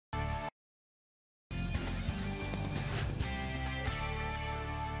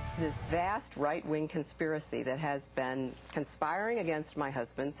This vast right-wing conspiracy that has been conspiring against my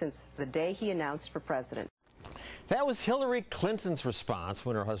husband since the day he announced for president. That was Hillary Clinton's response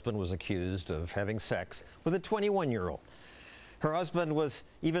when her husband was accused of having sex with a 21-year-old. Her husband was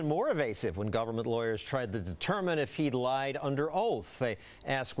even more evasive when government lawyers tried to determine if he'd lied under oath. They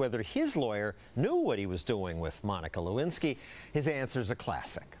asked whether his lawyer knew what he was doing with Monica Lewinsky. His answer is a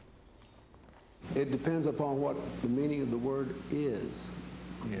classic. It depends upon what the meaning of the word is.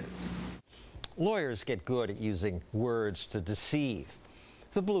 Yes. Lawyers get good at using words to deceive.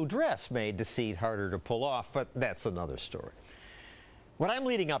 The blue dress made deceit harder to pull off, but that's another story. What I'm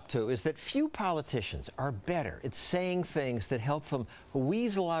leading up to is that few politicians are better at saying things that help them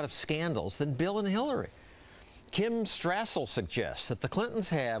weasel out of scandals than Bill and Hillary. Kim Stoseel suggests that the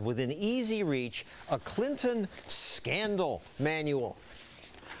Clintons have, within easy reach, a Clinton scandal manual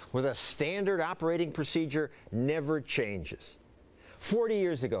where the standard operating procedure never changes. 40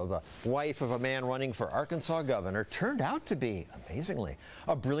 years ago, the wife of a man running for Arkansas governor turned out to be, amazingly,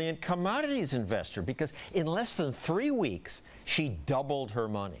 a brilliant commodities investor because in less than 3 weeks, she doubled her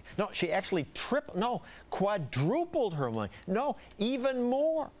money. No, she actually quadrupled her money. No, even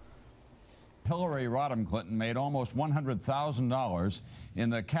more. Hillary Rodham Clinton made almost $100,000 in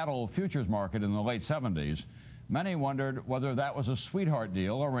the cattle futures market in the late 70s. Many wondered whether that was a sweetheart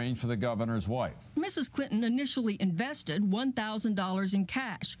deal arranged for the governor's wife. Mrs. Clinton initially invested $1,000 in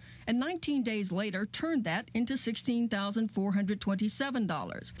cash and 19 days later turned that into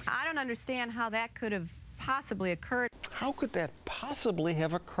 $16,427. I don't understand how that could have possibly occurred. How could that possibly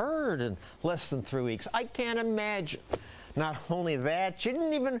have occurred in less than 3 weeks? I can't imagine. Not only that, she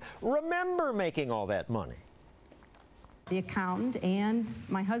didn't even remember making all that money. The accountant and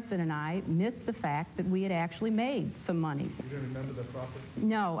my husband and I missed the fact that we had actually made some money. You didn't remember the profit?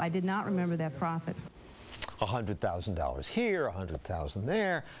 No, I did not remember that profit. $100,000 here, $100,000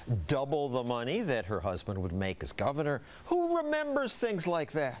 there, double the money that her husband would make as governor. Who remembers things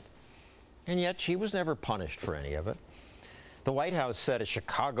like that? And yet she was never punished for any of it. The White House said a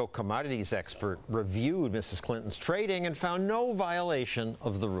Chicago commodities expert reviewed Mrs. Clinton's trading and found no violation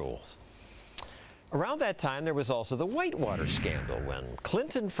of the rules. Around that time, there was also the Whitewater scandal when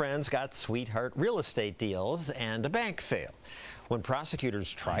Clinton friends got sweetheart real estate deals and a bank failed. When prosecutors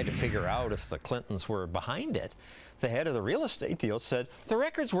tried to figure out if the Clintons were behind it, the head of the real estate deal said the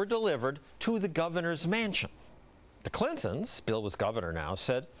records were delivered to the governor's mansion. The Clintons, Bill was governor now,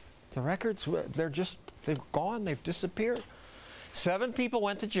 said the records, they've gone, they've disappeared. 7 people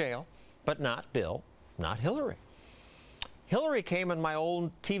went to jail, but not Bill, not Hillary. Hillary came on my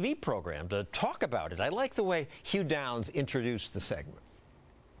old TV program to talk about it. I like the way Hugh Downs introduced the segment.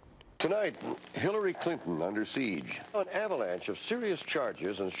 Tonight, Hillary Clinton under siege. An avalanche of serious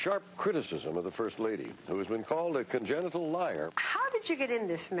charges and sharp criticism of the First Lady, who has been called a congenital liar. How did you get in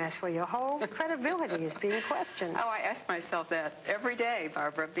this mess where your whole credibility is being questioned? Oh, I ask myself that every day,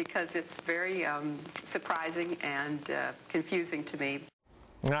 Barbara, because it's very surprising and confusing to me.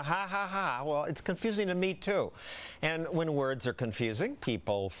 Ha ha ha. Well, it's confusing to me, too. And when words are confusing,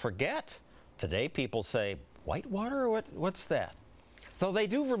 people forget. Today, people say, Whitewater? What's that? Though they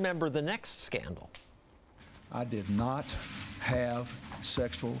do remember the next scandal. I did not have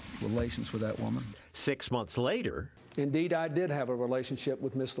sexual relations with that woman. 6 months later. Indeed, I did have a relationship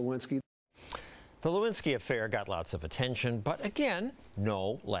with Miss Lewinsky. The Lewinsky affair got lots of attention, but again,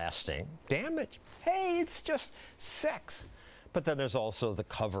 no lasting damage. Hey, it's just sex. But then there's also the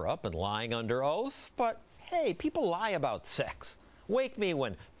cover-up and lying under oath. But hey, people lie about sex. Wake me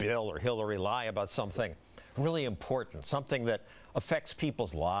when Bill or Hillary lie about something really important, something that affects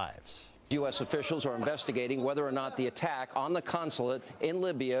people's lives. U.S. officials are investigating whether or not the attack on the consulate in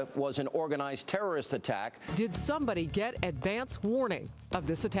Libya was an organized terrorist attack. Did somebody get advance warning of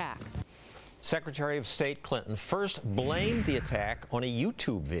this attack? Secretary of State Clinton first blamed the attack on a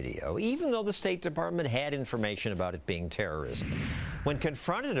YouTube video, even though the State Department had information about it being terrorism. When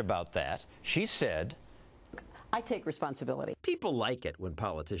confronted about that, she said, I take responsibility. People like it when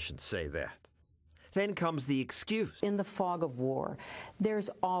politicians say that. Then comes the excuse. In the fog of war,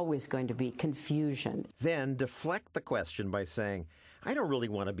 there's always going to be confusion. Then deflect the question by saying, I don't really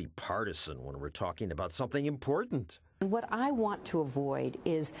want to be partisan when we're talking about something important. What I want to avoid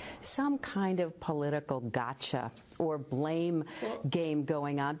is some kind of political gotcha or blame game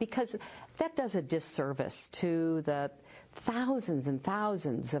going on, because that does a disservice to the thousands and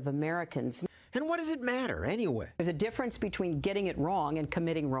thousands of Americans. And what does it matter anyway? There's a difference between getting it wrong and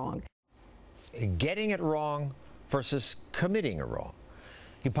committing wrong. Getting it wrong versus committing a wrong.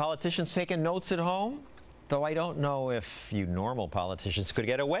 You politicians taking notes at home? Though I don't know if you normal politicians could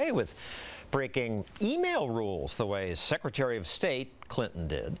get away with breaking email rules the way Secretary of State Clinton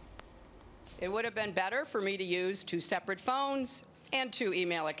did. It would have been better for me to use 2 separate phones and 2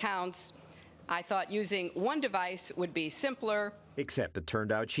 email accounts. I thought using one device would be simpler. Except it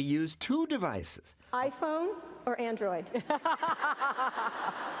turned out she used 2 devices. iPhone or Android?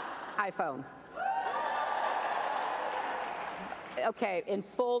 iPhone. Okay, in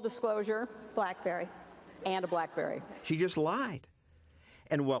full disclosure, BlackBerry. And a BlackBerry. She just lied.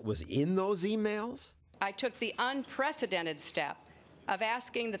 And what was in those emails? I took the unprecedented step of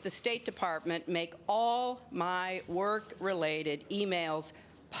asking that the State Department make all my work-related emails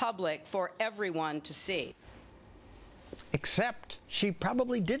public for everyone to see. Except she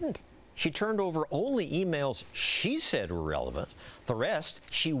probably didn't. She turned over only emails she said were relevant. The rest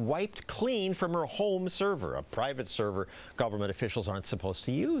she wiped clean from her home server, a private server government officials aren't supposed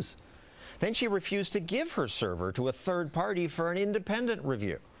to use. Then she refused to give her server to a third party for an independent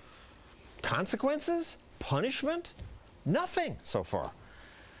review. Consequences? Punishment? Nothing so far.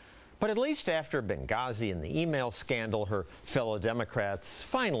 But at least after Benghazi and the email scandal, her fellow Democrats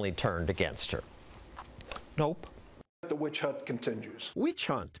finally turned against her. Nope. The witch hunt continues. Witch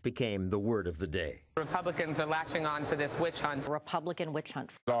hunt became the word of the day. Republicans are latching on to this witch hunt. Republican witch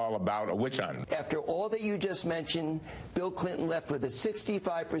hunt. It's all about a witch hunt. After all that you just mentioned, Bill Clinton left with a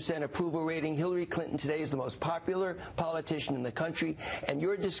 65% approval rating. Hillary Clinton today is the most popular politician in the country, and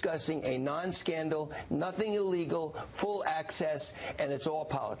you're discussing a non-scandal, nothing illegal, full access, and it's all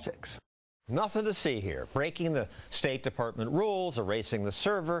politics. Nothing to see here. Breaking the State Department rules, erasing the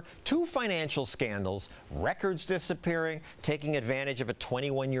server, 2 financial scandals, records disappearing, taking advantage of a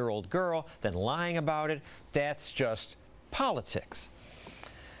 21-year-old girl, then lying about it. That's just politics.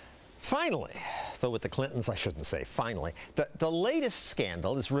 Finally, though with the Clintons, I shouldn't say finally, the latest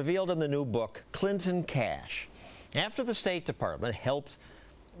scandal is revealed in the new book, Clinton Cash. After the State Department helped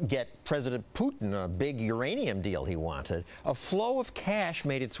get President Putin a big uranium deal he wanted, a flow of cash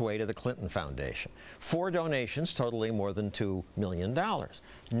made its way to the Clinton Foundation. 4 donations totaling more than $2 million,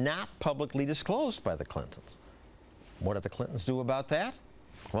 not publicly disclosed by the Clintons. What did the Clintons do about that?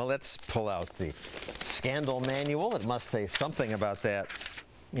 Well, let's pull out the scandal manual. It must say something about that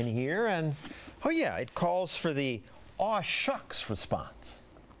in here. And, oh yeah, it calls for the aw shucks response.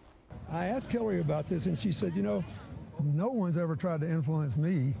 I asked Hillary about this, and she said, you know, no one's ever tried to influence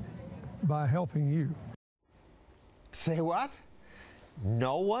me by helping you. Say what?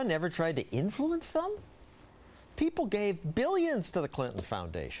 No one ever tried to influence them? People gave billions to the Clinton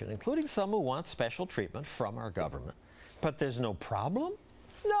Foundation, including some who want special treatment from our government. But there's no problem?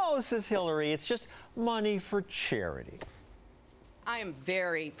 No, says Hillary, it's just money for charity. I am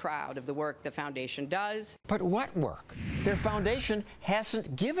very proud of the work the foundation does. But what work? Their foundation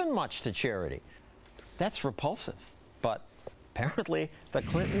hasn't given much to charity. That's repulsive. But apparently, the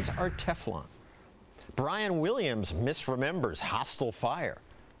Clintons are Teflon. Brian Williams misremembers hostile fire.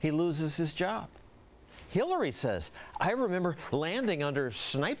 He loses his job. Hillary says, I remember landing under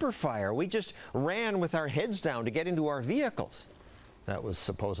sniper fire. We just ran with our heads down to get into our vehicles. That was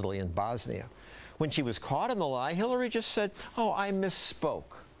supposedly in Bosnia. When she was caught in the lie, Hillary just said, oh, I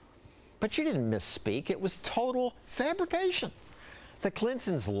misspoke. But she didn't misspeak. It was total fabrication. The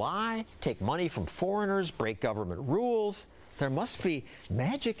Clintons lie, take money from foreigners, break government rules. There must be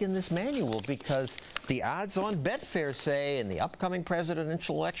magic in this manual because the odds on Betfair say in the upcoming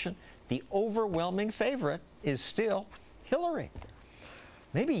presidential election, the overwhelming favorite is still Hillary.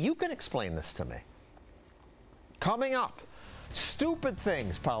 Maybe you can explain this to me. Coming up, stupid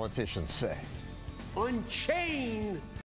things politicians say. Unchain